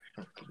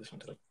this one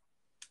too.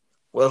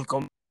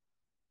 Welcome.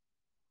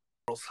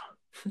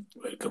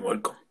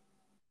 Welcome.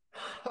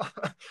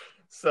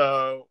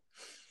 So,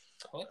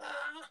 all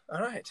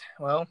right.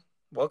 Well,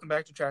 welcome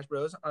back to Trash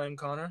Bros. I'm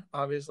Connor,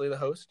 obviously the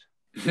host.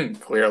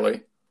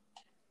 Clearly.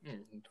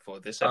 For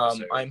this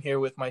episode. I'm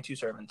here with my two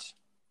servants.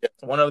 Yep.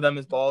 One of them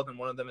is bald and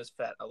one of them is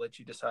fat. I'll let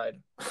you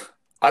decide.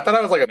 I thought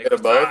I was like a bit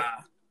of both.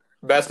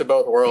 Best of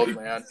both worlds,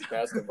 man.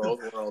 Best of both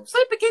worlds. Soy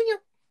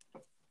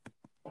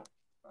pequeño.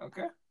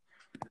 Okay.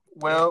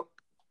 Well,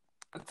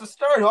 to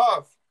start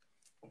off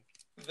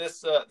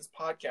this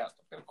podcast,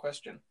 I've got a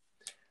question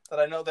that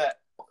I know that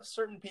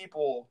certain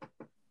people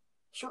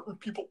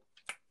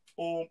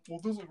will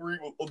disagree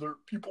with other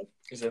people.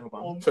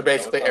 So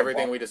basically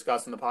everything we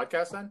discuss in the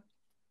podcast then?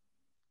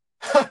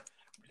 Yeah,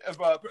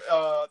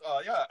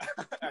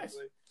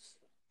 actually.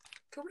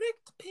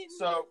 Correct pin.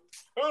 So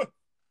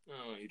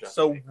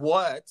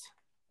what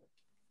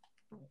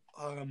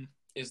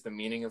is the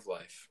meaning of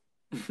life?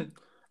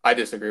 I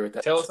disagree with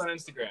that. Tell us on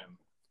Instagram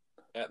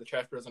at the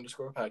Trash Bros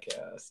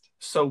 _podcast.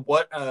 So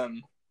what how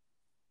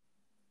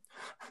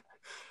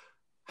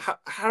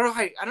do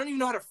I don't even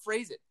know how to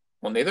phrase it.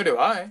 Well, neither do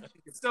I.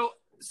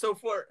 So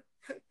for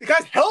you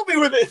guys help me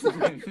with it.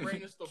 Your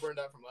brain is still burned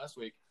out from last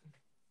week.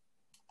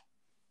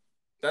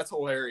 That's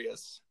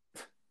hilarious.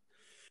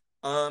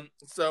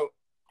 So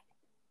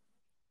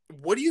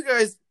what do you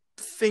guys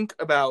think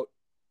about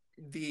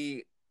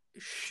the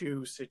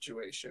shoe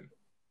situation?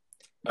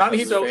 Not a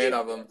huge fan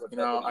of them.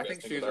 No, I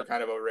think shoes are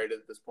kind of overrated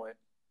at this point.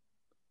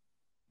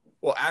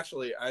 Well,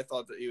 actually, I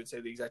thought that you would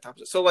say the exact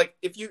opposite. So, like,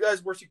 if you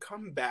guys were to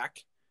come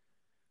back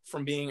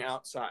from being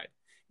outside,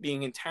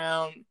 being in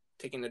town,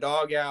 taking the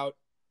dog out,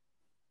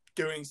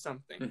 doing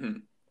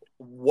something,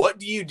 what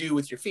do you do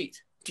with your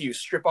feet? Do you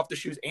strip off the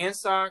shoes and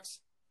socks?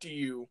 Do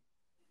you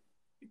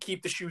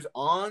keep the shoes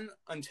on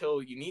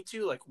until you need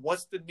to? Like,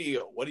 what's the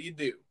deal? What do you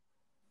do?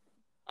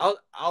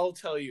 I'll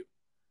tell you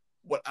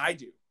what I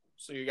do,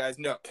 so you guys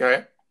know.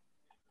 Okay.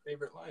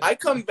 Favorite line. I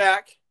come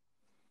back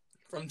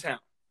from town.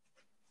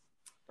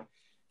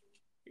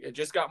 I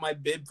just got my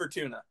bib for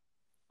tuna.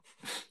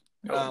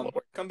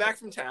 Come back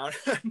from town.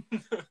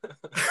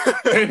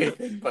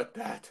 Anything but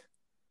that.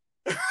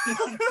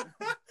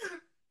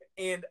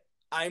 And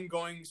I'm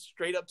going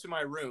straight up to my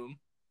room,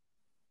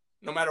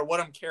 no matter what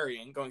I'm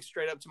carrying, going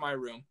straight up to my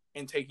room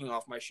and taking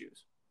off my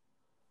shoes.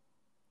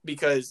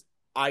 Because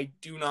I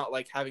do not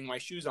like having my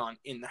shoes on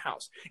in the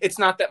house. It's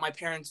not that my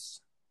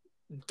parents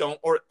don't,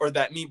 or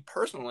that me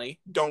personally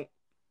don't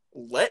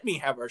let me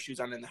have our shoes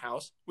on in the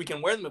house. We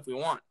can wear them if we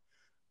want.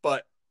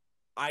 But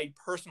I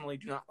personally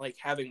do not like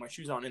having my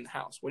shoes on in the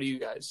house. What do you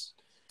guys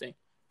think?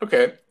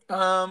 Okay.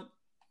 Well,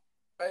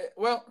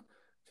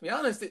 to be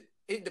honest,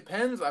 it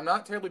depends. I'm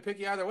not terribly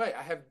picky either way.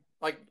 I have,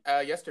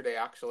 yesterday,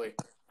 actually,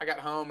 I got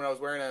home and I was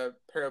wearing a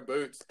pair of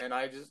boots, and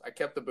I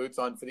kept the boots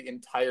on for the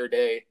entire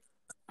day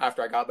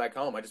after I got back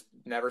home. I just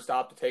never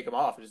stopped to take them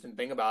off. I just didn't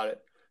think about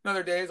it. And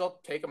other days, I'll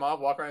take them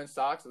off, walk around in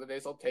socks. Other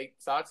days, I'll take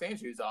socks and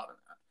shoes off.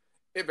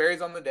 It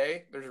varies on the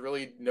day. There's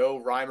really no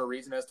rhyme or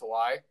reason as to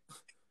why.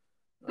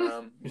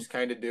 Just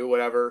kind of do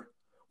whatever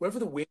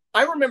the wind.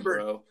 I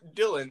remember,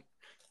 Dylan,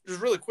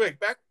 just really quick,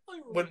 back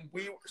when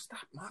we were...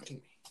 Stop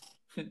mocking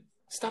me.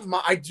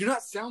 I do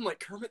not sound like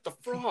Kermit the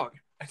Frog.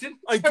 I do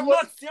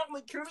not sound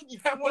like Kermit the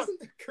Frog. That wasn't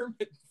the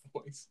Kermit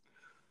voice.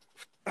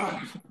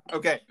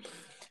 Okay.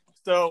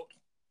 So,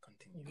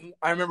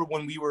 I remember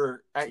when we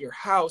were at your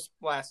house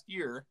last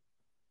year,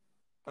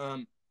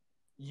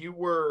 you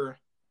were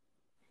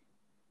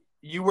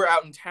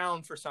out in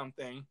town for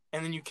something,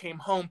 and then you came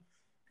home,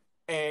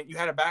 and you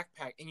had a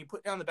backpack, and you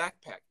put down the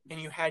backpack,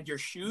 and you had your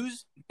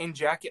shoes and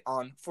jacket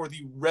on for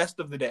the rest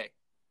of the day.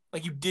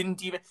 Like,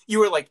 you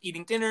were, like,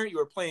 eating dinner, you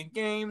were playing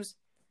games,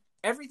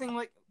 everything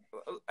like,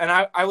 and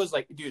I was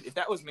like, dude, if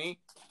that was me.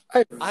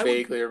 I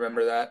vaguely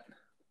remember that.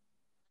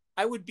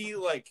 I would be,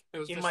 like,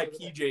 in my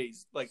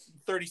PJs, like,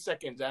 30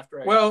 seconds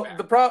after I got back.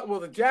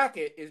 The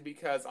jacket is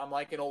because I'm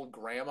like an old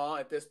grandma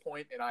at this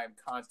point, and I am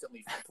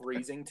constantly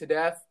freezing to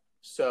death,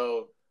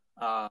 so...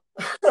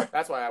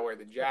 that's why I wear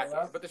the jacket.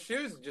 But the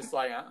shoes, just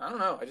like, I don't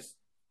know. I just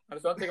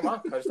don't take them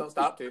off. I just don't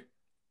stop to.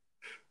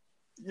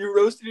 You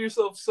roasted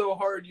yourself so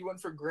hard, you went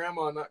for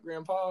grandma, not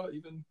grandpa,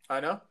 even.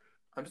 I know.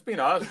 I'm just being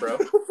honest, bro.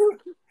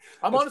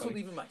 I'm honest with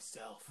even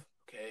myself,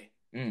 okay?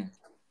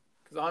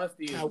 Because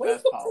honesty is the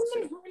best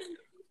policy.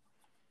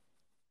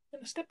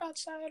 Gonna step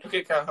outside.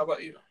 Okay, Kyle, how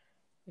about you?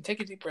 Take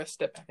a deep breath,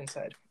 step back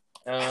inside.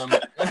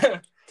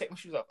 Take my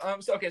shoes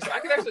off. So I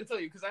can actually tell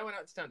you, because I went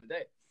out to town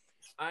today.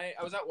 I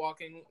was out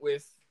walking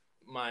with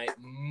my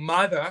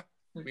mother.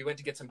 We went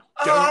to get some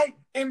donuts. I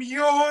am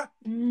your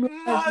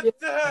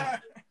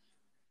mother!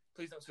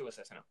 Please don't sue us,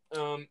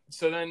 SNL.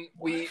 So then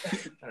we,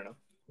 I don't know.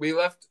 We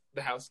left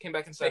the house, came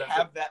back inside. They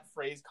have that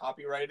phrase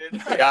copyrighted.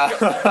 Yeah.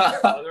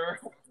 Mother,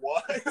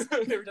 what?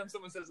 Every time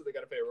someone says it, they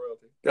gotta pay a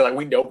royalty. They're like,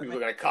 we know people are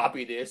gonna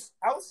copy this.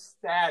 How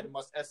sad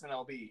must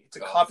SNL be to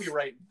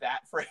copyright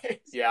that phrase?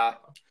 Yeah.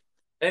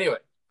 Anyway,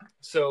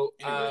 so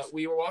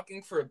we were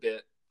walking for a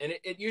bit. And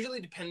it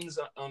usually depends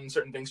on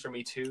certain things for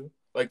me, too.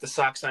 like the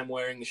socks I'm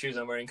wearing, the shoes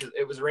I'm wearing, because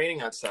it was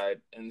raining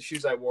outside, and the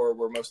shoes I wore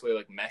were mostly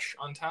like mesh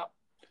on top,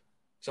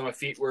 so my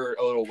feet were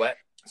a little wet.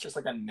 It's just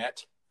like a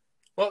net.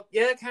 Well,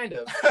 yeah, kind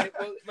of.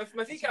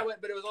 My feet got wet,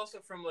 but it was also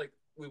from like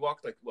we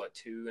walked like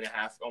 2.5,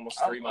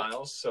 almost 3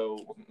 miles,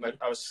 so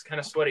I was kind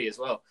of sweaty as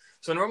well.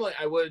 So normally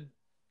I would,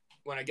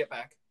 when I get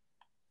back,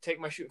 take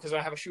my shoe because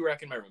I have a shoe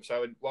rack in my room. So I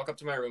would walk up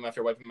to my room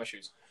after wiping my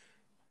shoes,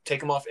 take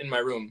them off in my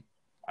room.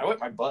 I wipe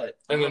my butt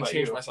and then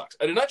change my socks.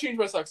 I did not change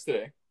my socks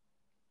today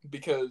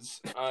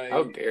because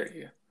How dare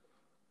you?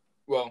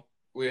 Well,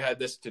 we had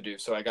this to do,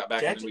 so I got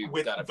back Get and we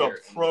with got up the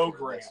here.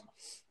 program.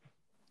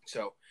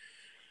 So,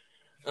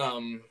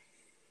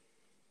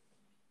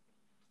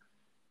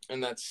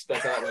 and that's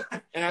how it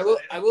went. And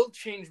I will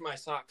change my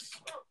socks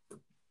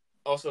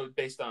also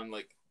based on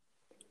like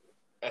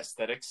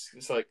aesthetics.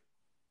 It's like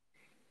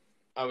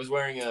I was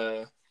wearing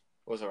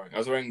what was I wearing? I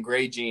was wearing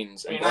gray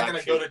jeans. And you're not going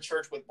to go to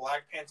church with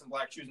black pants and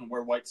black shoes and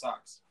wear white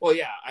socks. Well,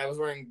 yeah, I was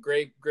wearing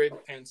gray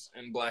pants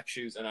and black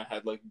shoes, and I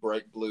had like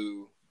bright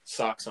blue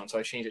socks on, so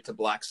I changed it to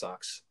black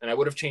socks. And I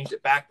would have changed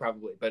it back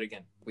probably, but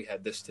again, we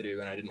had this to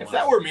do, and I didn't. If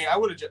that were me, I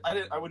would have.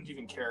 I wouldn't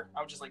even care. I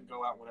would just like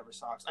go out in whatever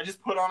socks. I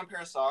just put on a pair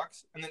of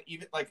socks, and then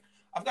even like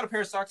I've got a pair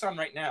of socks on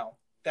right now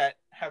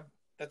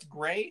that's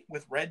gray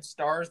with red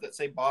stars that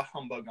say "Bah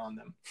Humbug" on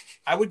them.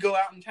 I would go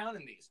out in town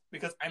in these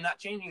because I'm not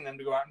changing them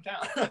to go out in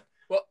town.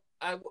 Well,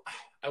 I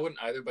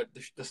wouldn't either, but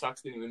the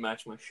socks didn't even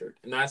match my shirt,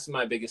 and that's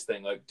my biggest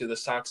thing. Like, do the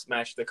socks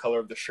match the color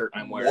of the shirt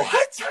I'm wearing?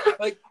 What?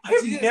 Like,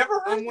 I've never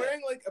heard. I'm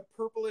wearing like a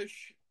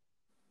purplish.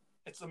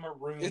 It's a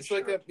maroon. It's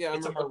shirt. like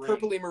it's a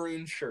purpley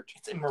maroon shirt.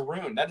 It's a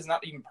maroon. That is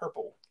not even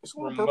purple. It's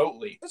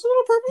remotely. Purple. It's a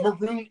little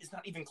purple. Maroon is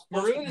not even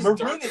close.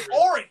 Maroon is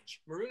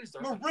orange. Maroon is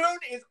dark. Maroon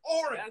is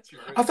orange. That's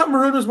maroon. I thought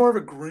maroon was more of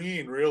a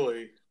green,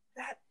 really.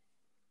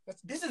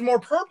 This is more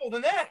purple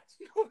than that.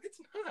 No, it's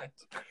not.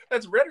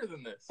 That's redder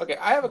than this. Okay,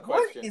 I have a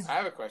question.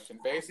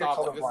 Based off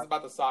of this is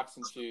about the socks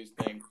and shoes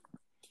thing.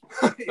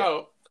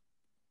 So,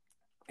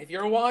 if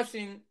you're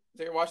washing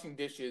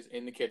dishes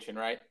in the kitchen,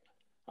 right?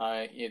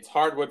 It's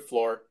hardwood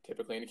floor,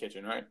 typically in the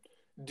kitchen, right?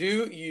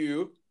 If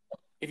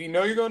you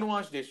know you're going to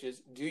wash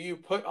dishes, do you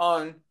put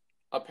on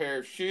a pair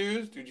of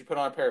shoes? Did you put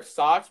on a pair of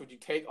socks? Would you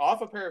take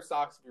off a pair of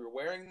socks if you were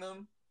wearing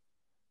them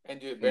and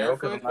do it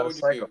barefoot? What would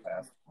you do?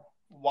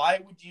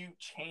 Why would you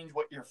change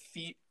what your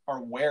feet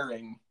are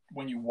wearing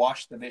when you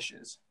wash the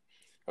dishes?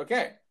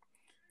 Okay.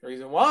 The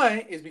reason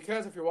why is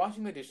because if you're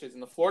washing the dishes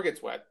and the floor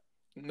gets wet,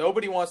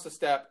 nobody wants to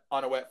step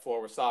on a wet floor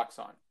with socks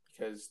on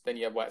because then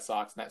you have wet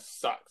socks and that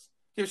sucks.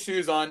 If you have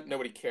shoes on,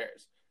 nobody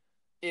cares.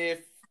 If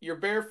you're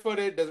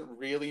barefooted, it doesn't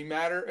really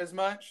matter as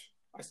much.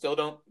 I still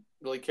don't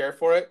really care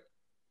for it.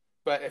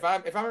 But if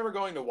I'm ever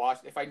going to wash,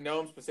 if I know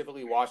I'm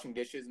specifically washing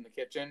dishes in the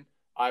kitchen,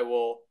 I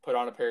will put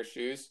on a pair of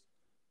shoes.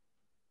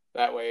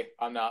 That way,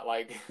 I'm not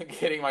like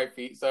getting my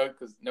feet soaked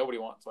because nobody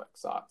wants wet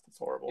socks. It's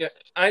horrible. Yeah,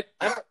 I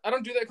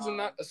don't do that because I'm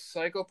not a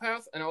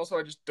psychopath, and also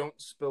I just don't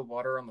spill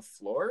water on the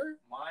floor.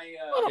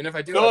 And if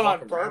I do, do it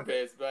on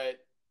purpose, but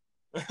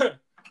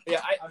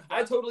yeah,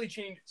 I totally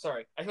changed.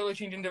 Sorry, I totally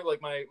changed into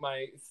like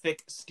my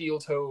thick steel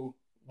toe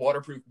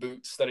waterproof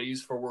boots that I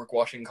use for work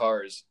washing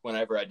cars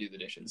whenever I do the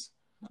dishes.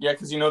 Yeah,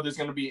 because you know there's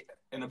going to be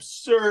an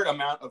absurd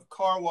amount of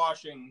car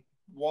washing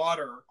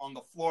water on the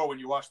floor when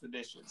you wash the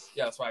dishes.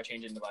 Yeah, that's why I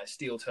changed into my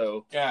steel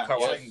toe car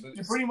washing boots.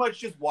 You pretty much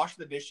just wash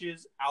the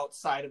dishes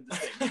outside of the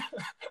sink.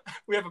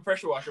 We have a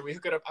pressure washer. We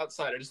hook it up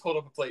outside. I just hold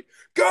up a plate.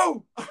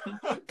 Go!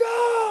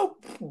 Go!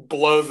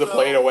 Blows the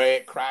plate away.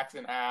 It cracks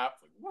in half.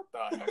 What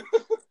the heck?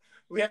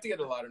 We have to get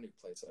a lot of new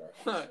plates.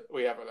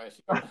 We have an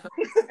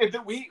issue.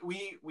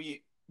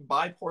 We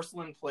buy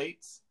porcelain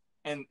plates.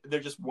 And they're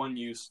just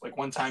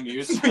one-time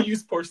use. We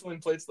use porcelain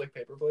plates like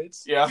paper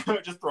plates. Yeah,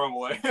 just throw them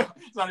away.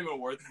 It's not even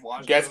worth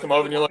washing. Guests come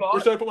over and you're like,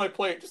 where should I put my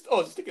plate? Just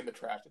stick it in the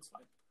trash. It's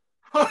fine.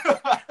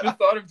 The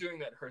thought of doing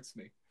that hurts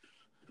me.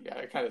 Yeah,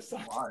 it kind of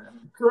sucks.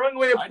 Throwing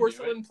away a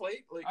porcelain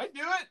plate? Like, I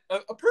do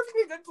it. A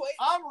perfectly good plate?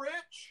 I'm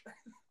rich.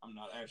 I'm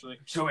not actually.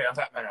 Show me, I'm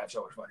fat man. I have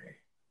so much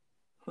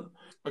money.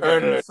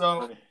 Okay,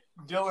 so,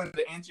 Dylan,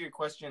 to answer your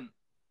question,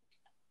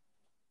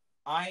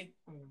 I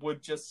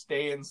would just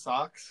stay in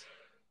socks.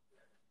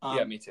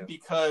 Yeah, me too.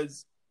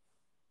 Because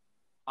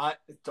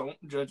don't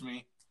judge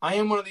me. I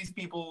am one of these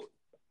people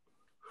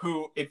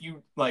who, if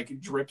you like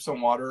drip some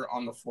water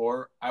on the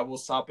floor, I will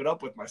sop it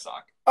up with my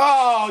sock.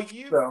 Oh,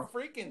 you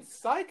freaking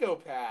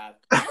psychopath!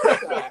 What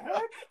the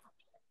heck?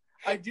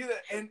 I do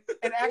that, and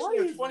actually,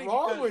 it's funny.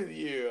 What's wrong with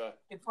you?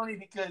 It's funny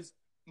because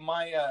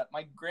my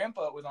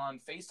grandpa was on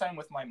FaceTime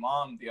with my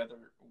mom the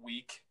other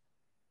week,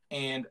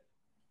 and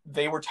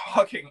they were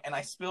talking, and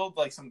I spilled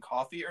like some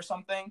coffee or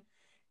something.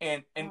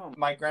 And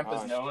my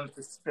grandpa's known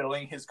for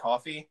spilling his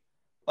coffee,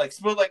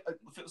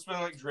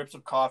 spilling drips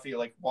of coffee,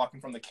 like walking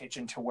from the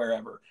kitchen to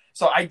wherever.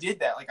 So I did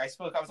that. Like I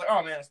was like,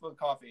 oh man, I spilled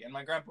coffee. And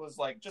my grandpa was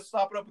like, just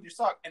stop it up with your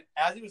sock. And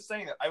as he was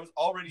saying that, I was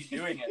already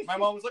doing it. My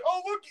mom was like,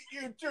 oh, look at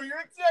you two. You're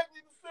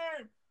exactly the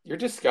same. You're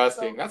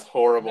disgusting. That's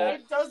horrible.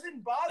 It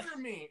doesn't bother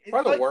me. It's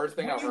probably the worst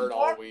thing I've heard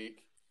all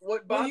week.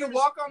 When you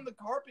walk on the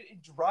carpet,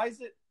 it dries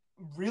it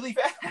really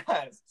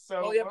fast.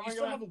 So Oh yeah, what but you am I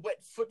still gonna- have a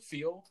wet foot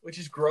feel, which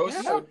is gross.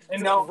 Yeah, So,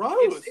 it's no, gross.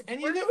 it's And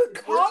you worse- get with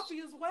it's worse. coffee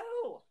as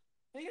well.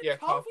 And you get Yeah,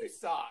 coffee coffee.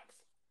 socks.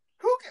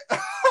 Who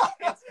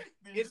ca-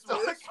 It's still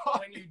worse got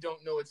when you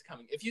don't know it's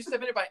coming. If you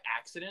step in it by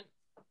accident,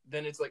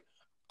 then it's like,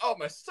 oh,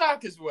 my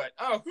sock is wet.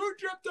 Oh, who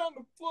dripped on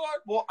the floor?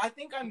 Well, I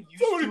think I'm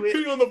used to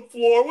it. on the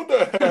floor. What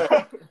the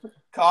heck?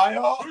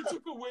 Kyle. Who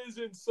took away his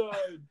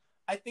inside?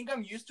 I think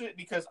I'm used to it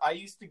because I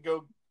used to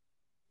go.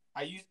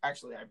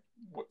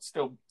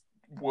 Still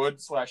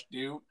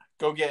would/do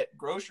go get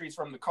groceries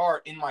from the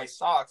car in my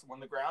socks when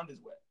the ground is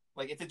wet.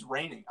 Like if it's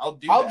raining, I'll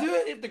do I'll that. do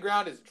it if the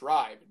ground is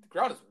dry. If the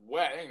ground is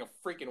wet, there ain't no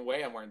freaking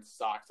way I'm wearing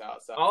socks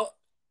outside.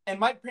 And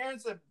my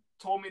parents have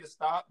told me to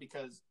stop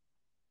because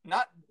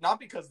not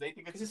because they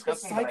think it's Is this what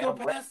disgusting. But I have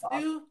wet psychopaths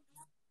socks. do?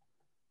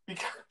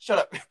 Shut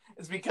up.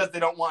 It's because they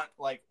don't want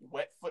like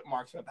wet foot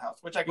marks at the house,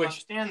 which I can Which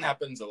understand that.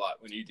 happens a lot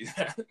when you do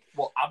that.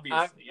 Well,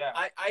 obviously, yeah.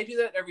 I do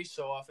that every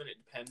so often. It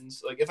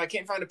depends. Like if I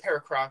can't find a pair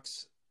of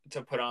Crocs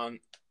to put on,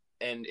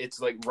 and it's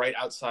like right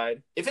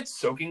outside. If it's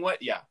soaking wet,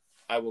 yeah,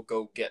 I will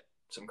go get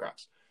some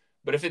Crocs.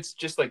 But if it's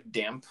just like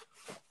damp,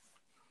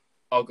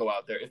 I'll go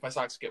out there. If my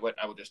socks get wet,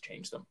 I will just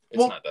change them. It's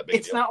not that big.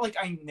 It's not like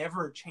I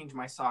never change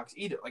my socks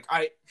either. Like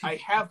I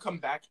have come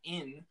back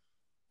in.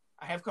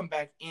 I have come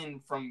back in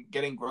from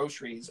getting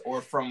groceries or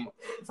from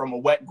a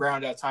wet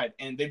ground outside,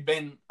 and they've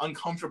been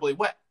uncomfortably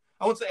wet.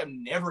 I won't say I've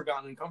never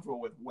gotten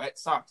uncomfortable with wet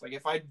socks. Like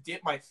if I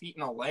dip my feet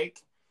in a lake,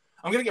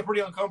 I'm gonna get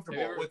pretty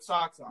uncomfortable with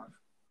socks on.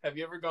 Have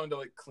you ever gone to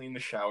like clean the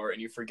shower and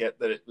you forget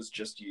that it was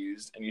just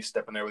used, and you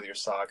step in there with your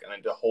sock, and then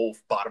the whole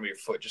bottom of your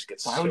foot just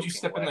gets? Why would you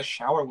step in the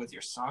shower with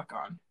your sock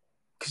on?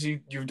 Because you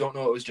don't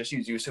know it was just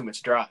used. You assume it's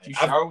dry. Do you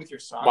shower with your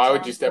socks Why on?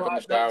 would you step in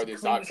the shower with your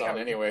clean the socks on shower.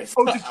 anyways?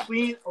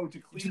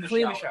 To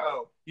clean the shower.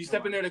 Oh, You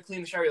step in there to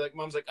clean the shower. You're like,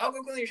 Mom's like, oh,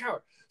 go clean your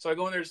shower. So I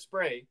go in there to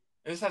spray.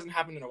 And this hasn't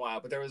happened in a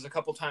while, but there was a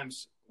couple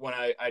times when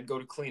I'd go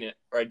to clean it,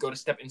 or I'd go to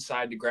step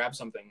inside to grab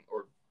something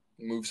or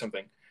move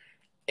something,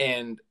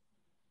 and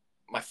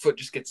my foot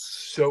just gets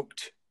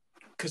soaked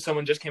because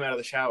someone just came out of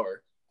the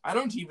shower. I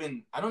don't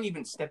even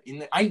step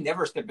in I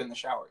never step in the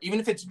shower. Even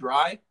if it's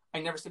dry,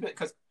 I never step in it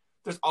because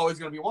there's always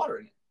going to be water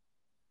in it.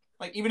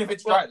 Like even if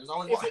it's dry, there's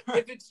always water.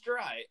 If it's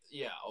dry,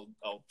 yeah,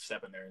 I'll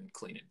step in there and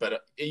clean it.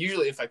 But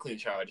usually, if I clean the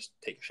shower, I just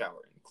take a shower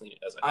and clean it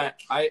as I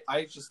go.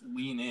 I just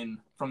lean in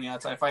from the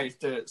outside. If I have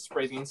to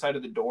spray the inside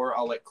of the door,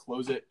 I'll like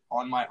close it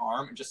on my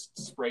arm and just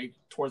spray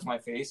towards my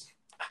face.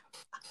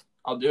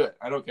 I'll do it.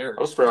 I don't care.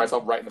 I'll spray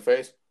myself right in the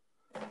face.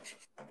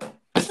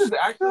 This has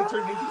actually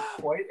turned into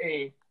quite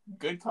a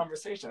good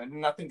conversation. I did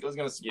not think it was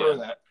going to spur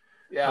that.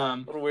 Yeah, a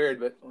little weird,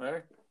 but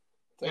whatever.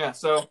 Yeah,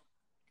 so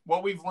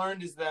what we've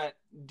learned is that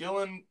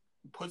Dylan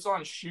puts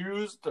on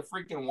shoes to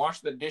freaking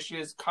wash the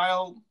dishes.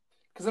 Kyle,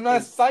 Because I'm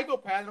not a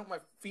psychopath. I don't want my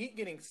feet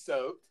getting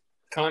soaked.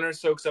 Connor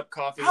soaks up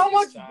coffee. how with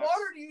much his socks.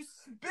 water do you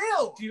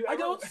spill? Do you I ever-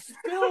 don't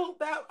spill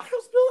that. I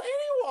don't spill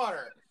any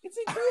water. It's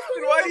Then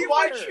why do you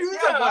water. put shoes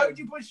Yeah, on? Why would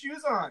you put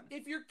shoes on?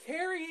 If you're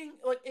carrying,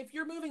 like, if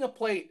you're moving a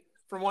plate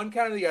from one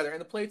counter to the other and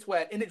the plate's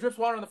wet and it drips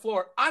water on the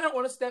floor, I don't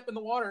want to step in the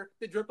water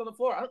that dripped on the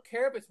floor. I don't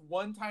care if it's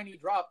one tiny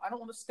drop. I don't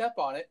want to step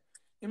on it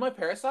in my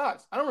pair of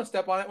socks. I don't want to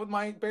step on it with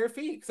my bare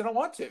feet because I don't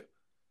want to.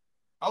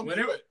 I'll do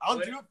it. I'll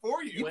do it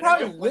for you. You Whenever-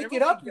 probably lick whenever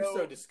it up. we You're go-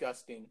 so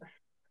disgusting.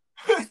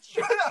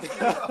 Shut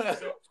up.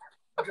 So,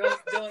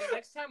 Dylan,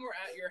 next time we're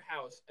at your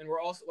house and we're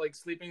all like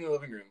sleeping in the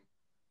living room,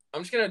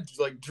 I'm just gonna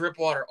like drip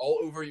water all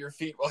over your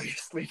feet while you're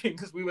sleeping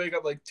because we wake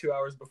up like 2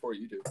 hours before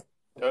you do.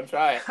 Don't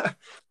try it.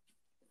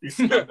 You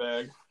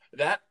scumbag.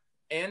 That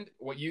and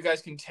what you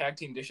guys can tag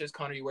team dishes.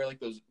 Connor, you wear like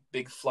those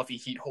big fluffy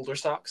heat holder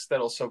socks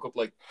that'll soak up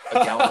like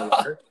a gallon of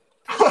water.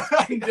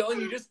 And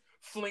Dylan, you just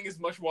fling as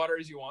much water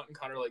as you want, and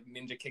Connor like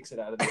ninja kicks it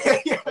out of the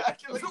air. Yeah, I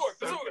can like Absorb,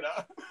 soak it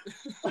up.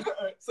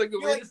 It's like the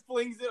He like weirdest.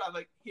 flings it. I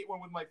like hit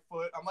one with my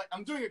foot.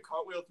 I'm doing a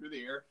cartwheel through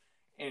the air,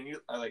 and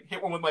I like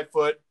hit one with my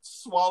foot,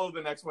 swallow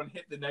the next one,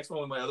 hit the next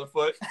one with my other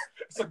foot.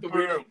 It's like the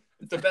weirdest.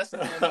 It's the best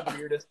and the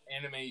weirdest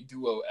anime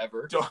duo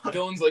ever.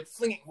 Dylan's like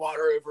flinging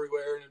water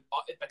everywhere in an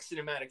epic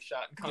cinematic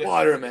shot, and Connor's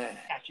Waterman.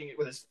 catching it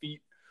with his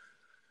feet.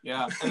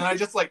 Yeah, and then I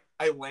just like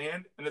I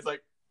land, and it's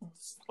like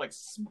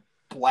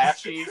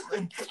splashy,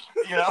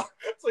 you know.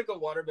 It's like a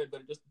waterbed,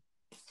 but it just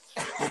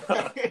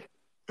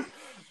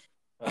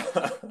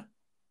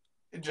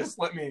It just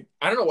let me.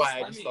 I don't know why Just I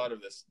let just me- thought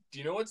of this. Do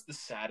you know what's the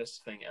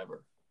saddest thing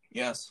ever?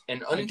 Yes.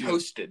 An I do.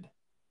 untoasted,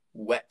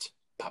 wet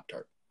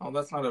Pop-Tart. Oh,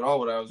 that's not at all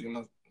what I was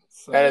gonna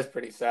say. That is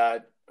pretty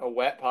sad. A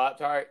wet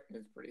Pop-Tart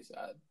is pretty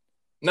sad.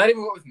 Not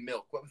even wet with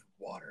milk, wet with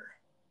water.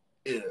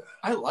 Ew.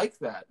 I like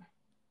that.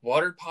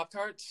 Watered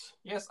Pop-Tarts?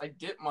 Yes, I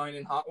dip mine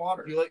in hot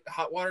water. You like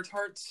hot water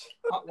tarts?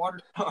 Hot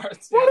water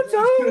tarts. Water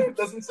Yeah. tarts!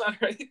 Doesn't sound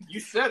right. You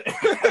said it.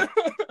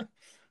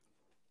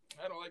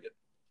 I don't like it.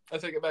 I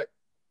take it back.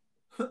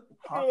 Hot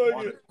I like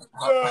water. it.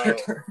 Hot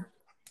water.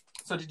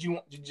 So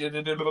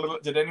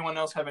did anyone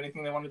else have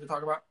anything they wanted to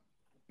talk about?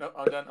 No,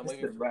 I'm done. I'm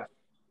leaving.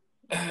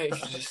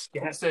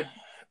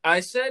 I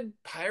said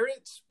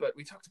pirates, but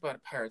we talked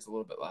about pirates a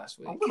little bit last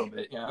week. A little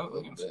bit, yeah. A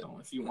little bit.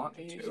 If you want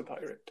He's to. a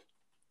pirate.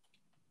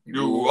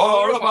 You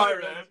are a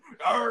pirate.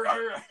 Arr,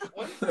 arr.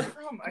 What is that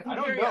from? I don't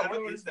know. I don't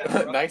know What is that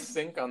that? from. Nice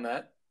sync on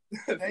that.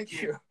 Thank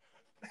you.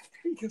 There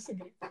you go,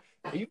 somebody.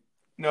 Are you?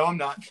 No, I'm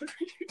not.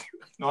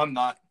 No, I'm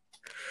not.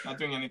 Not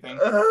doing anything.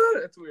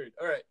 That's weird.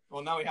 All right.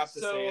 Well, now we have to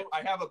So- say it.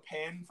 I have a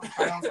pen from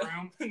Kyle's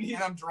room, and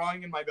I'm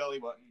drawing in my belly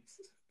button.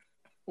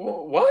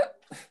 What?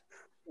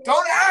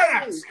 Don't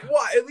ask!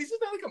 Why? At least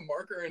it's not like a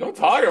marker. And Don't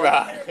talk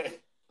about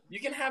it. You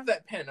can have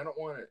that pen. I don't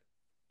want it.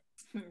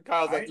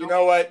 Kyle's I like, you don't-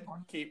 know what?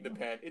 Keep the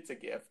pen. It's a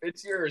gift.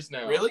 It's yours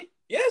now. Really?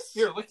 Yes.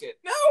 Here, lick it.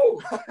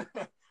 No.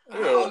 Oh, no,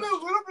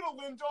 a little bit of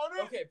lint on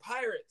it. Okay,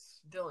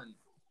 pirates. Dylan,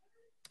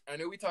 I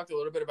know we talked a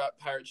little bit about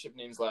pirate ship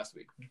names last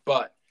week,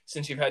 but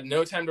since you've had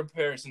no time to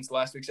prepare since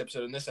last week's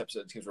episode and this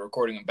episode, because we're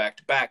recording them back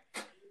to back,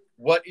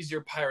 what is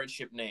your pirate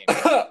ship name?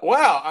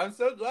 Wow, I'm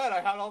so glad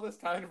I had all this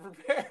time to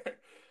prepare.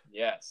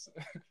 Yes.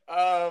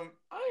 I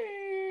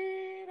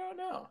don't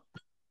know.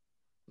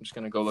 I'm just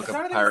gonna go look I'm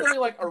up trying to think of pirate.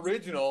 something like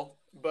original,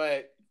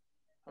 but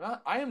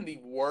I am the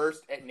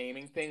worst at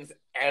naming things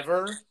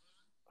ever.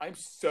 I'm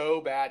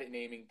so bad at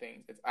naming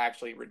things. It's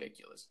actually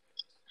ridiculous.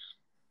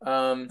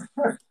 You're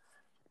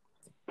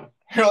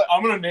like,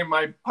 I'm gonna name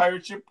my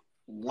pirate ship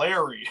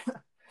Larry.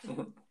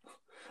 I'm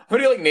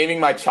gonna be like naming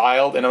my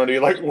child, and I'm gonna be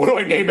like, what do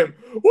I name him?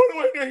 What do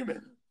I name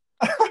him?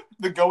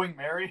 The Going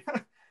Mary.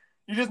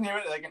 You just name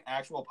it like an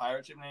actual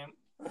pirate ship name,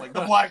 like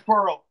the Black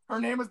Pearl. Her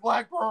name is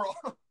Black Pearl.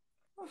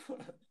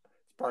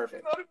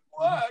 Perfect. Not even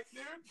black,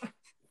 dude.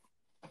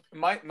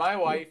 My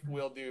wife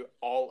will do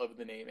all of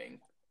the naming.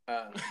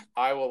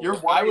 I will. Your I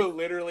wife- will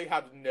literally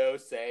have no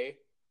say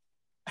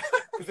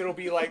because it'll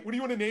be like, what do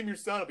you want to name your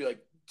son? I'll be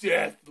like,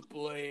 Death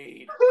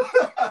Blade.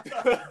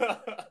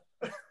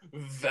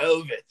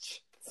 Velvet.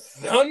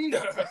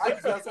 Thunder. I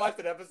just watched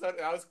an episode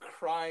and I was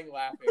crying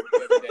laughing the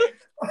other day.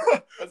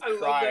 I was I love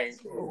crying.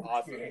 that. It was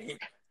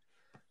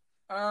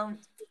awesome.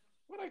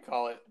 What do I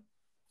call it?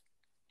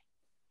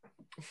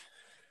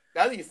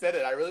 Now that you said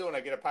it, I really want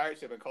to get a pirate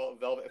ship and call it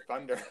Velvet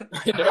Thunder.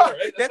 I know,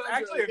 right? That That's sounds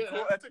actually really a good, cool.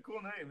 huh? That's a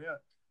cool name. Yeah.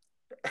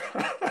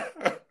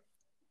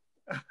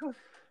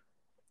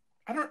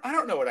 I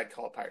don't know what I'd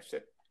call a pirate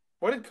ship.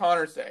 What did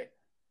Connor say?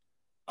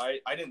 I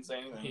didn't say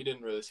anything. He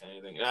didn't really say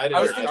anything. I I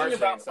didn't. was Start thinking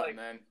saying about, something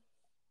like- then.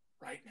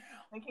 Right now.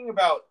 Thinking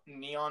about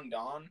Neon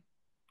Dawn.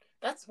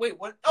 That's wait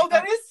what? Oh,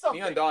 that is something.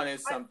 Neon Dawn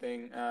is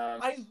something.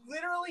 I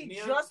literally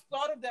Neon- just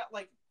thought of that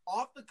like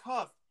off the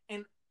cuff,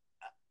 and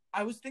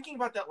I was thinking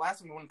about that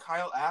last week when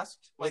Kyle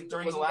asked, like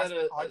during the last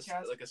Wasn't that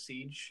podcast. like a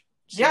siege?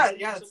 Yeah,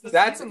 yeah, it's the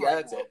that's season yeah, right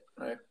that's now. it.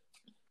 Right.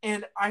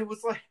 And I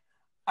was like,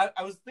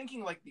 I was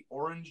thinking like the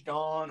Orange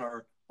Dawn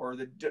or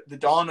the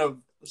Dawn of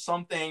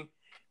something,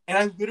 and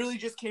I literally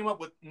just came up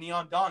with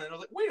Neon Dawn, and I was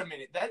like, wait a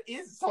minute, that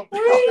is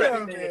something. Wait a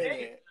already.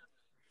 minute.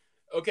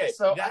 Okay,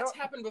 So, I that's don't-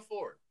 happened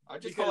before. I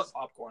just Because call it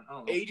popcorn. I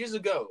don't know. Ages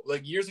ago,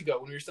 like years ago,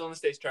 when we were still in the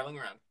States traveling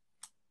around,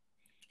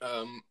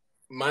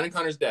 mine and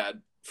Connor's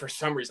dad, for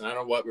some reason, I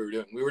don't know what we were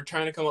doing. We were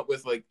trying to come up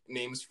with like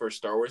names for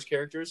Star Wars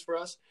characters for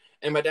us,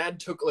 and my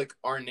dad took like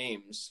our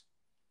names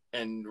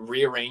and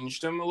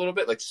rearranged them a little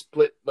bit, like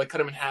cut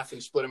them in half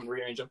and split them and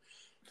rearranged them.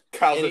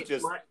 Kyle's And is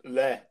just my-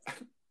 leh.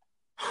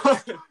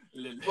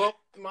 Well,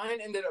 mine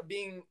ended up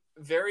being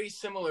very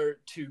similar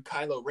to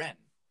Kylo Ren,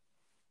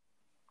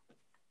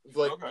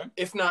 like Okay.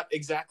 if not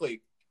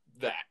exactly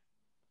that,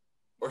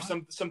 or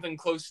something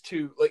close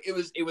to like it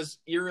was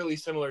eerily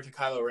similar to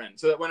Kylo Ren.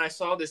 So that when I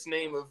saw this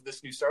name of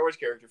this new Star Wars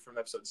character from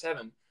Episode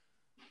 7,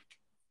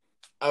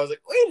 I was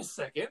like, wait a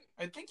second.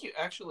 I think you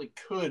actually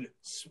could.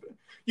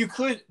 You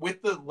could,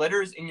 with the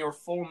letters in your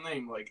full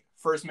name, like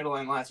first, middle,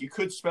 and last, you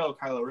could spell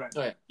Kylo Ren.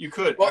 Oh, yeah. You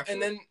could. Well, actually.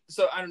 and then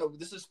so I don't know.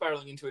 This is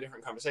spiraling into a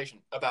different conversation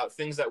about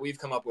things that we've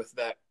come up with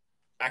that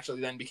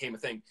actually then became a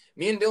thing.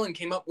 Me and Dylan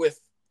came up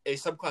with a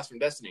subclass from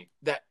Destiny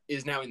that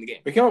is now in the game.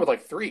 We came up with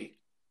like 3.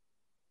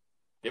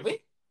 Did we?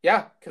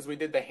 Yeah, because we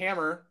did the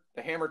Hammer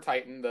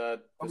Titan,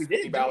 the Oh, we did,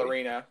 Spooky didn't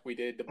Ballerina, we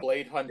did the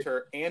Blade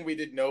Hunter, and we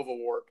did Nova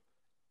Warp.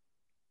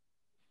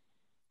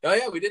 Oh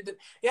yeah, we did.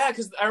 Yeah,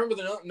 because I remember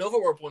the Nova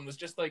Warp one was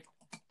just like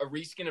a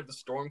reskin of the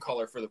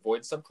Stormcaller for the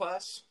Void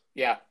subclass.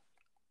 Yeah.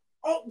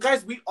 Oh,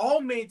 guys, we all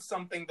made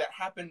something that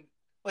happened.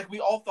 Like, we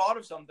all thought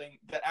of something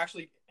that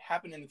actually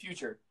happened in the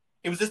future.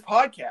 It was this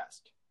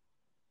podcast.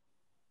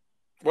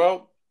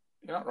 Well,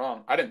 you're not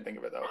wrong. I didn't think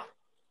of it though.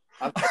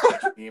 I'm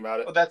thinking about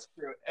it. Oh, that's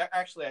true.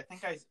 Actually, I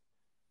think I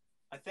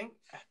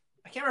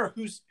can't remember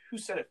who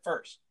said it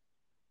first.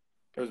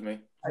 It was me.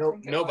 No,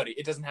 think it nobody.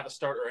 It doesn't have a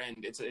start or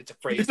end. It's a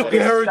phrase. It's that a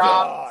is-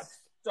 paradox.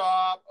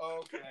 Stop.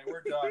 Okay,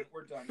 we're done.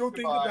 We're done. Don't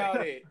think Goodbye.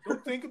 about it.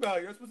 Don't think about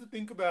it. You're not supposed to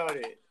think about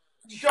it.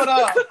 Shut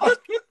up.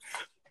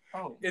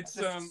 Oh, It's,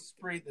 I just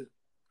sprayed the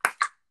Oh,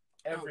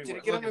 everywhere. did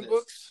it get Look on my at this.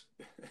 books?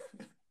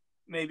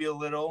 Maybe a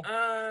little.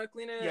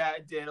 Clean it. Yeah,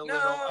 it did a No.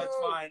 little. It's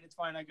fine. It's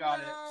fine. I got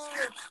it.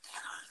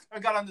 I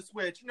got on the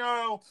Switch.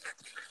 No.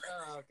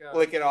 Oh god.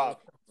 Lick it off.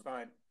 It's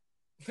fine.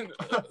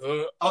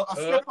 I'll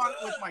step on it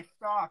with my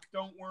sock.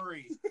 Don't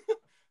worry.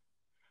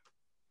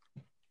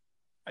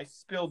 I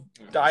spilled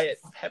Diet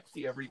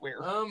Pepsi everywhere.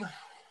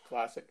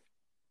 Classic.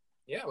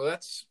 Yeah, well,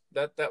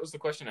 that was the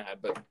question I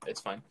had, but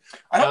it's fine.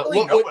 I don't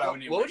really know what I would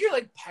name. What would your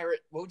pirate?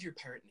 What would your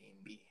pirate name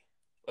be?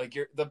 Like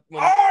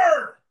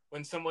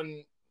when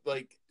someone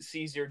like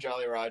sees your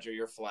Jolly Roger,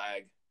 your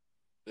flag,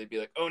 they'd be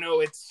like, "Oh no,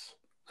 it's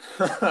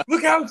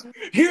look out!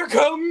 Here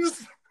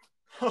comes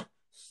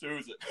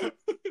Susan."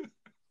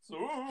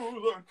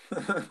 Ooh,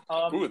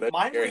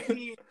 Mine scary. would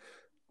be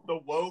the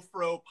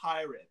Wofro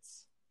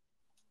Pirates.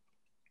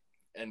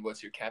 And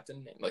what's your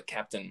captain name? Like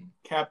Captain?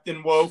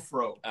 Captain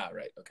Wofro. Ah,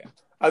 right. Okay.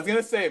 I was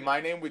gonna say my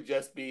name would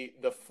just be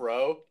the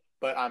Fro,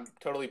 but I'm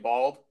totally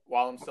bald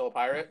while I'm still a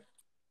pirate.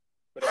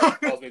 But everyone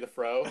calls me the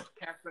Fro.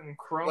 Captain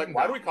Chrome. Like,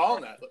 why do we call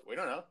him that? We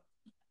don't know.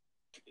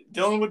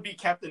 Dylan would be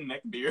Captain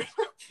Neckbeard.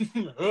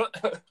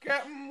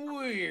 Captain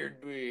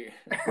Weirdby.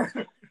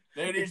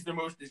 That is the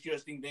most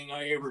disgusting thing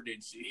I ever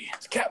did see.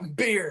 It's Captain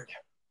Beard.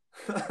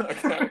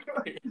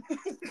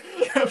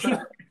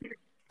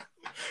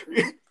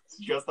 It's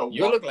just a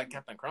You look like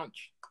Captain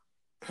Crunch.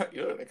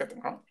 You look like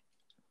Captain Crunch.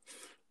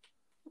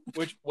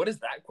 What is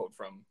that quote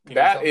from? Can you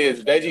That tell me?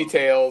 is Veggie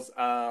Tales.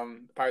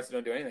 Pirates who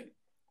don't do anything.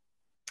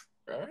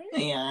 All right.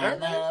 I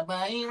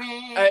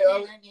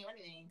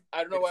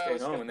don't know why I Stay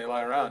was home and they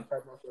lie around.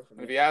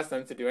 If you ask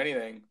them to do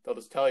anything, they'll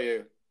just tell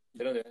you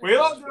they don't do anything. We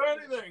don't do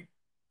anything.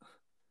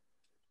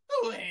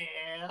 Well,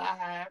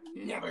 I've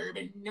never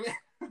been.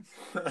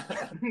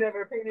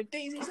 Never painted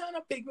daisies on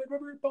a big red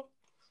rubber ball.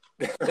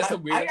 That's the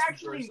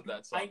weirdest verse of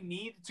that song. I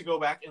need to go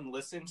back and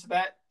listen to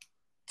that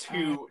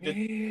to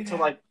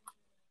like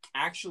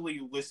actually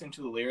listen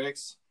to the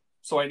lyrics,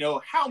 so I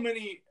know how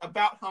many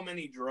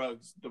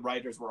drugs the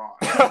writers were on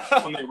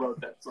when they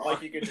wrote that song.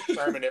 Like you could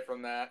determine it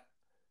from that.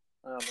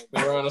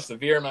 They were on a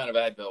severe amount of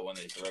Advil when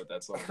they wrote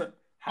that song.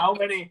 How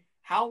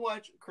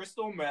much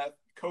crystal meth,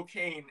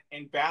 cocaine,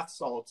 and bath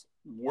salts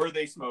were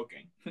they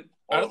smoking?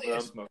 I don't think they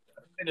smoked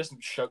that. They just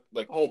chugged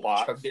whole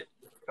box. chugged it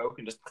with Coke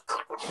and just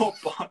Whole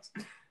box.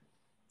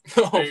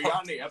 Oh, Hey, you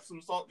got any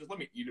Epsom salt? Just let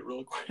me eat it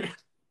real quick.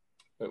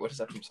 wait, what does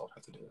Epsom salt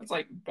have to do with it? It's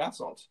like bath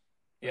salts.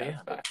 Yeah.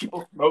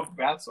 People smoke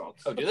bath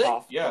salts. Oh, do they?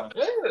 Yeah.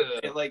 Ugh.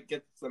 It like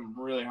gets them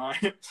really high.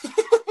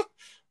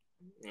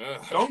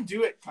 Ugh. Don't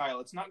do it, Kyle.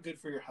 It's not good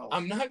for your health.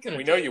 I'm not gonna.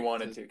 We know you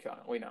wanted to,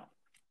 Connor. We know.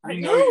 I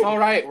know It's you- all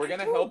right. We're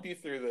gonna help you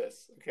through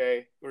this.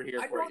 Okay, we're here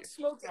I for don't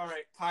smoke. All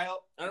right,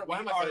 Kyle. Why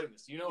am I fighting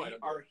this? You know I We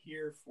don't. are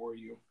here for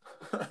you.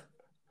 you.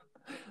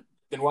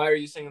 Then why are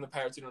you singing the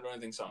Pirates Who Don't Do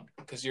Anything song?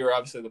 Because you're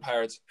obviously the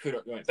Pirates Who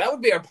Don't Do Anything. That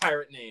would be our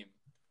pirate name.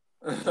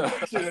 You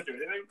don't do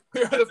anything.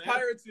 We're the That's it.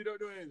 Pirates Who Don't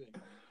Do Anything.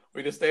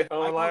 We just stay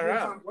home and lie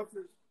around.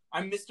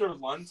 I'm Mr.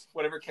 Lunt,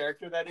 whatever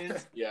character that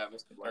is. Yeah,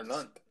 Mr. Or Blunt.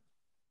 none.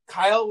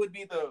 Kyle would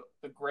be the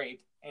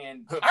grape,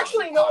 and Papa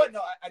actually, you know what? Grape.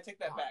 No, I take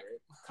that back.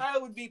 Kyle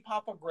would be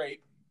Papa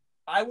Grape.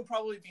 I would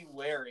probably be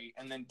Larry,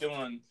 and then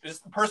Dylan.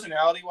 Just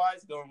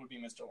personality-wise, Dylan would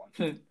be Mr.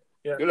 Lunt.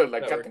 Yeah, You look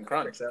like that Captain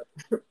works.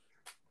 Crunch.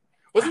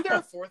 Wasn't there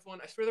a fourth one?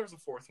 I swear there was a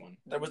fourth one.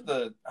 There was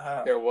the.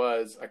 There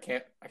was. I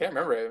can't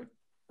remember it.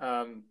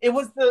 It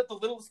was the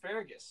little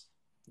asparagus.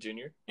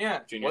 Junior? Yeah,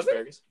 Junior Was it?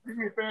 Asparagus?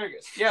 Junior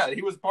asparagus. Yeah,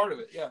 he was part of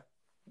it. Yeah,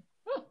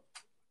 Huh.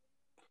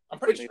 I'm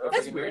pretty sure.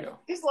 That's Freaking weird. weirdo.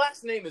 His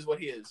last name is what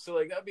he is. So,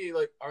 like, that'd be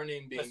like our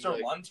name being Mr.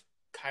 like Lunt.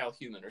 Kyle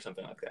Human or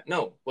something like that.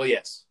 No. Well,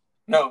 yes.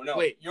 No.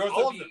 Wait, yours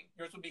all would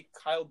of them. be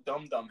Kyle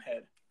Dum Dum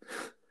Head.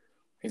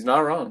 He's not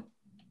wrong.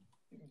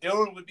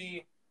 Dylan would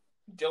be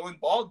Dylan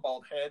Bald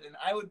Head, and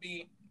I would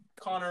be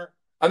Connor.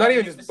 I'm not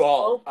even Mr. just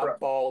bald. Oprah. I'm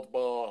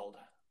bald.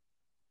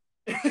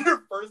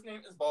 Your first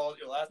name is Bald.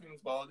 Your last name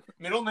is Bald.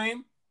 Middle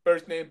name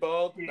First name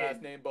bald. Yeah.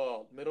 Last name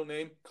bald. Middle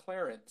name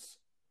Clarence.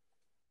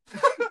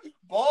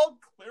 Bald.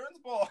 Clarence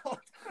Bald.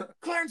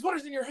 Clarence, what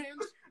is in your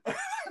hands?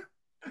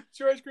 It's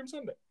your ice cream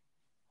sundae.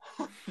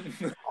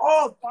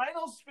 Oh,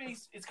 Final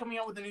Space is coming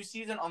out with a new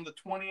season on the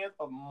 20th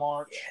of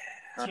March.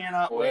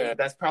 Cannot wait. Yeah.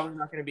 That's probably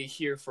not going to be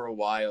here for a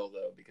while,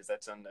 though, because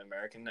that's on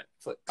American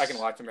Netflix. I can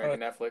watch American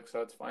Netflix,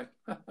 so it's fine.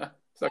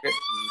 It's okay.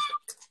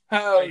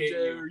 How I hate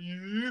dare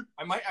you?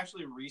 I might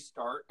actually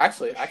restart.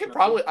 Actually, For I could sure.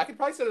 probably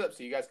set it up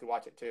so you guys could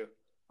watch it too.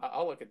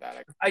 I'll look at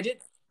that.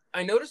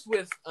 I noticed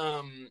with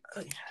oh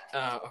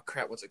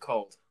crap, what's it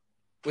called?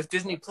 With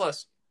Disney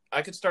Plus,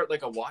 I could start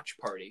like a watch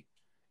party,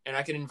 and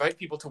I could invite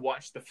people to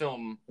watch the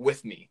film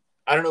with me.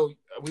 I don't know.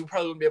 We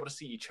probably wouldn't be able to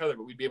see each other,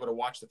 but we'd be able to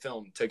watch the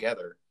film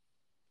together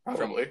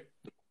Probably.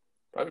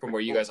 from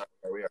where you guys are,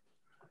 where we are.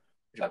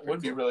 That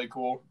would be really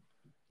cool.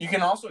 You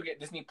can also get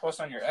Disney Plus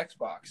on your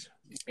Xbox.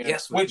 You know,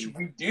 Yes, Which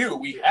we do.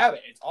 We have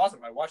it. It's awesome.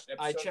 I watched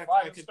I episode checked.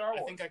 5 I of Star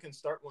Wars. think I can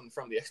start one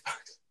from the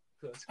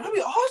Xbox. That'd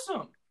be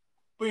awesome.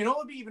 But you know what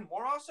would be even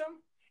more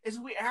awesome? Is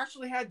if we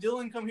actually had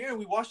Dylan come here and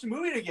we watched the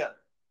movie together.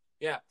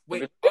 Yeah.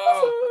 Wait. Awesome.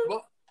 Oh,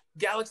 well,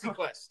 Galaxy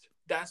Quest.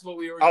 That's what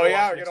we were. Oh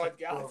yeah, we're gonna watch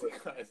Galaxy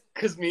Quest.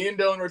 Because me and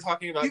Dylan were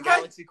talking about You guys-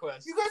 Galaxy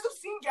Quest. You guys have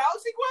seen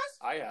Galaxy Quest?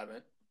 I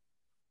haven't.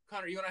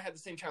 Connor, you and I had the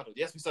same childhood.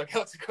 Yes, we saw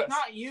Galaxy Quest.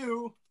 Not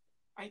you.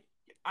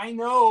 I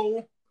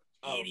know.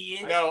 Oh.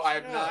 Idiot. No, I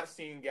have Yeah. not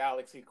seen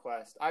Galaxy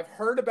Quest. I've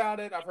heard about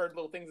it. I've heard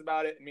little things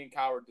about it. Me and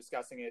Kyle were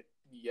discussing it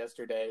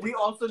yesterday. We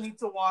also need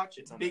to watch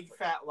It's on Big Netflix.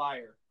 Fat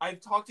Liar. I've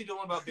talked to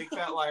Dylan about Big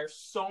Fat Liar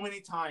so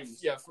many times.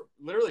 Yeah,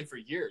 literally for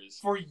years.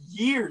 For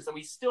years, and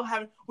we still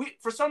haven't. We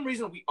for some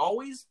reason we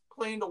always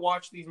plan to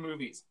watch these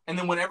movies, and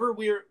then whenever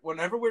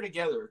we're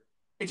together,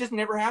 it just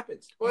never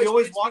happens. Well, we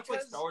always it's watch like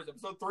because- Star Wars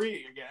Episode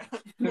 3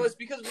 again. Well, it's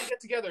because we get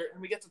together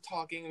and we get to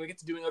talking and we get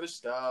to doing other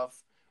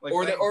stuff. Like,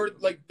 Or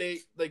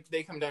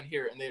they come down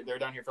here and they're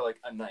down here for like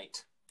a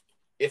night,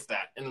 if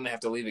that, and then they have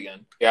to leave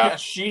again. yeah,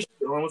 sheesh.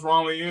 Dylan, what's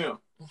wrong with you?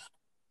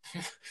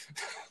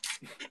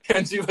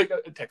 And see like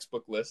a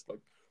textbook list, like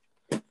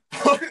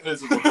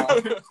This is what's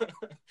wrong.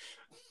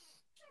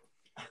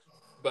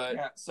 But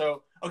Yeah.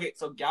 So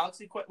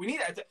Galaxy Quest. We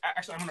need to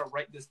actually. I'm gonna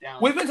write this down.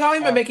 We've been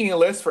talking about making a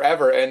list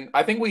forever, and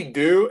I think we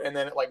do, and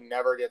then it like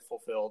never gets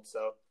fulfilled.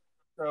 So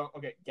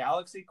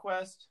Galaxy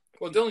Quest.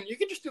 well, Dylan, you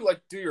can just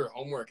do your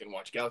homework and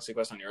watch Galaxy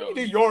Quest on your you own.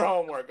 do your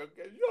homework.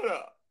 Okay, shut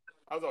up.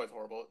 I was always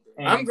horrible.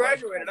 I'm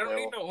graduated. I don't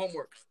need no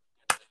homework.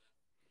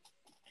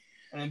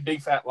 And then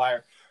Big Fat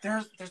Liar.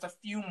 There's a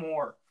few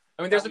more.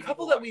 I mean, there's a That we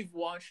couple watch. that we've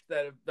watched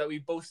that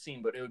we've both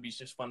seen, but it would be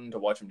just fun to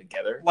watch them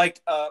together.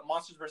 Like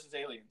Monsters vs.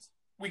 Aliens.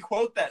 We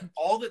quote that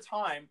all the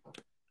time.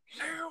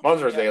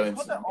 Monsters Yeah, Aliens.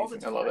 we quote that all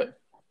the I love it.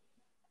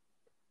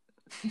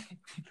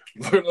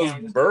 Look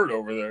at this bird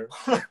over there.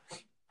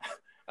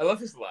 I love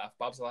his laugh.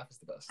 Bob's laugh is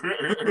the best.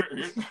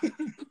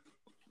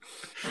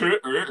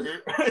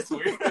 It's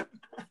weird.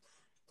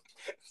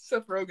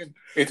 Seth Rogen.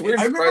 It's weird,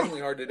 I remember-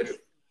 surprisingly hard to do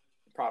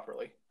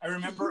properly. I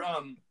remember I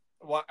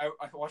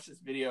watched this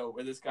video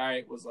where this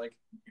guy was like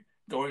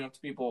going up to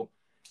people.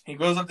 He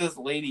goes up to this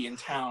lady in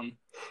town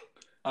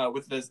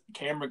with this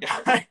camera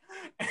guy,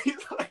 and he's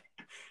like,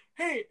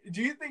 "Hey,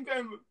 do you think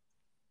I'm?"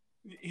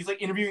 He's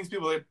like interviewing these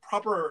people, like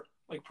proper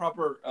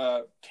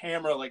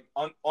camera, like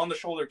on the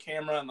shoulder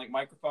camera and like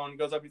microphone. He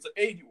goes up, he's like,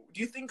 "Hey,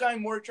 do you think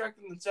I'm more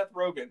attractive than Seth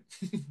Rogen?"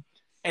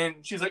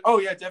 And she's like, "Oh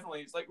yeah,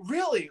 definitely." He's like,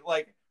 "Really?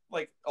 Like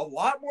a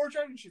lot more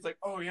attractive?" She's like,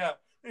 "Oh yeah."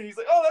 And he's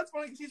like, "Oh, that's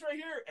funny because he's right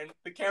here." And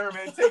the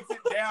cameraman takes it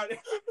down,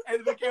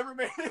 and the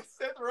cameraman is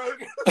Seth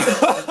Rogen.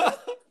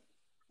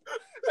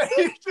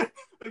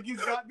 Like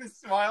he's got this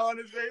smile on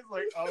his face,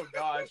 like, "Oh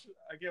gosh,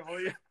 I can't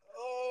believe."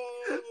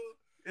 Oh,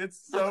 it's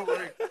so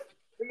weird.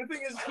 And the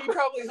thing is, he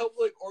probably helped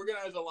like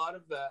organize a lot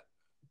of that.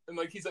 And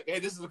like he's like, "Hey,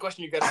 this is the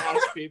question you got to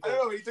ask people." I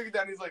don't know. He took it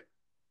down. He's like,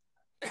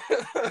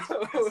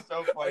 "It's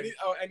so funny."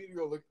 I need to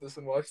go look at this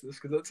and watch this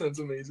because that sounds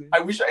amazing. I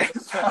wish I had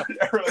found it.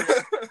 I really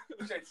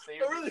wish I'd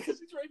saved Oh, really? Because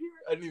he's right here.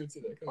 I didn't even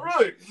see that. it. Oh,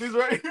 really? He's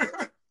right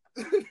here.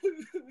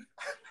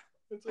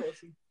 That's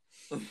awesome.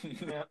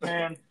 Yeah,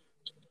 man.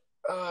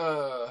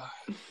 Don't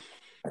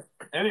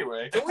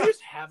Anyway. we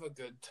just have a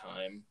good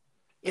time?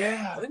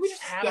 Yeah. I think we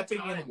just have a stepping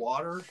time. in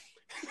water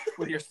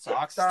with your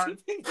socks on.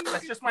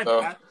 That's just my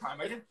Oh. bath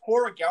time. I just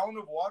pour a gallon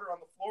of water on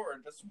the floor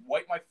and just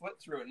wipe my foot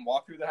through it and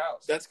walk through the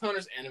house. That's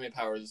Connor's anime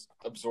powers,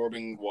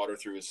 absorbing water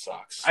through his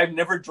socks. I've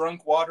never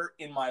drunk water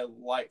in my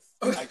life.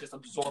 I just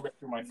absorb it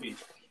through my feet.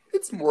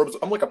 It's more.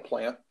 I'm like a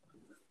plant.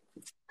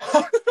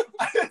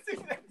 That's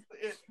exactly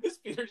it. His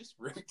feet are just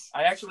roots.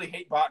 I actually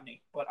hate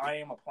botany, but I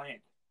am a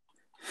plant.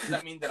 Does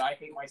that mean that I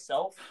hate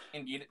myself?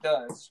 Indeed, it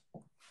does.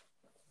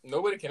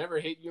 Nobody can ever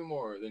hate you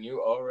more than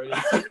you already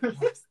hate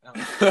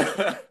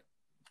yourself.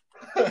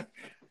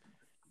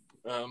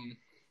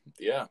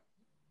 Yeah.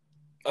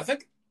 I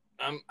think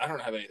I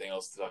don't have anything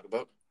else to talk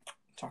about.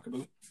 Talk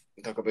about.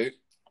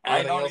 I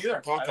Anything don't else to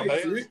either. talk I think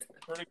about? it's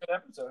a pretty good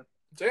episode.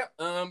 So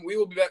yeah, we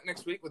will be back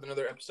next week with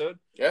another episode.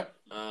 Yeah.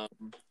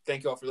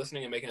 Thank you all for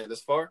listening and making it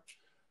this far.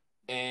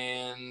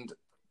 And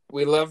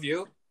we love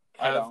you.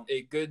 I Have don't.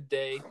 a good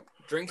day.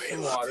 Drink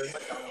some water.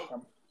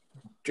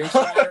 Drink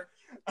some water.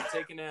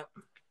 Take a nap.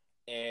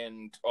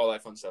 And all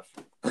that fun stuff.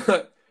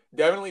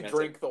 Definitely That's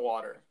drink the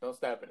water. Don't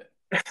step in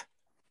it.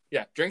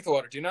 Yeah, drink the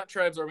water. Do not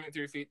try absorbing it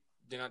through your feet.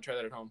 Do not try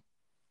that at home.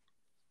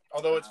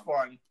 Although it's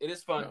fun, It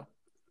is fun. No.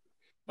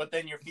 but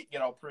then your feet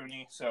get all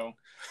pruny. So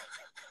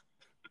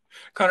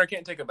Connor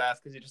can't take a bath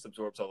because he just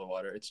absorbs all the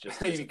water. It's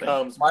just He it's a thing.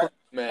 becomes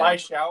man. my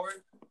shower,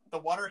 the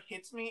water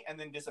hits me and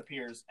then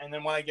disappears. And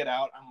then when I get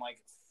out, I'm like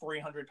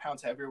 300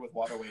 pounds heavier with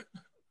water weight.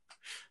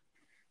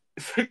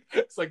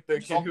 It's like the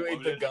Just kid all who ate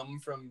the bloated. gum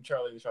from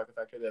Charlie and the Chocolate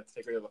Factory. They have to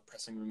take her to the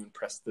pressing room and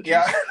press the juice.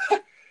 Yeah.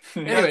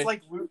 Yeah, Anyway. it's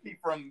like Luffy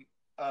from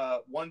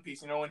One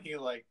Piece. You know when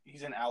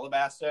he's in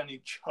Alabasta and he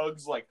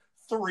chugs like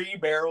 3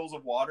 barrels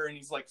of water and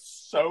he's like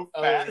so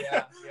Oh, fat.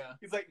 yeah.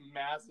 He's like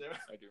massive.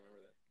 I do remember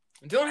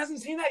that. And Dylan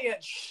hasn't seen that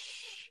yet.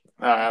 Shh.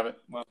 No, I haven't.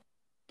 Well-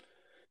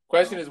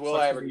 Question is, will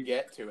Such I a ever week.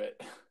 get to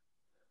it?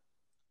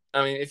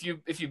 I mean, if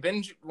you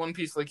binge One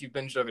Piece like you've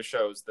binged other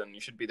shows, then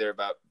you should be there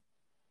about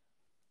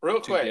Real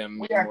 2 quick. p.m. in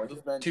the Yeah. morning.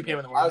 Just mention 2 p.m. in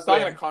it. the morning. I was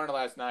talking Yeah. to Connor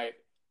last night,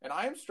 and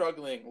I am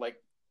struggling like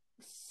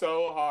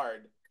so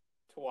hard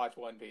to watch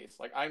One Piece.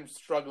 Like I'm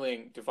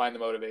struggling to find the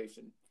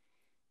motivation.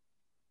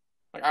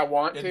 Like I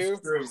want to,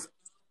 It's true.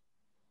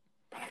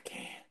 but I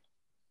can't.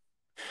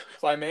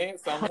 So I may at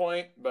some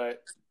point,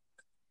 but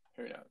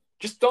who knows?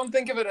 Just don't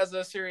think of it as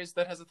a series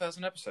that has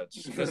 1,000 episodes.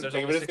 Because there's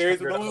Think of only it as a series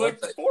 600 with on only the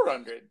like website.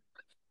 400.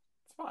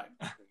 It's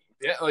fine.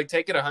 Yeah, like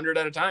take it 100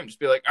 at a time. Just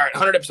be like, all right,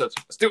 100 episodes.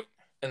 Let's do it.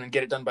 and then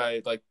get it done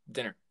by like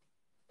dinner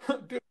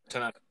Dude,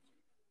 tonight.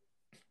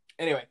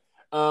 Anyway,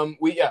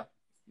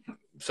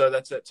 so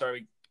that's it.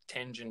 Sorry, we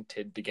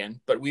tangented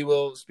again, but we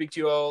will speak to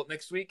you all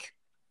next week.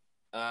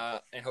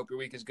 And hope your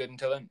week is good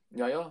until then.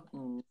 yeah.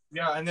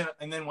 Yeah,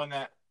 and then when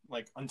that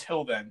like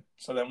until then,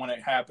 so then when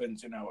it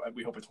happens,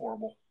 we hope it's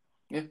horrible.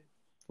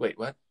 Wait,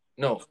 what?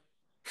 No,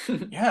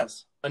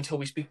 Yes. until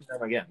we speak to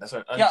them again. That's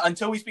what. Yeah,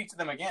 until we speak to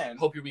them again.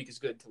 Hope your week is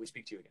good until we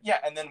speak to you again. Yeah,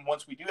 and then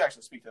once we do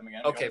actually speak to them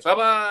again. we hope Okay, it's bye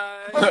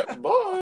bye. Bye.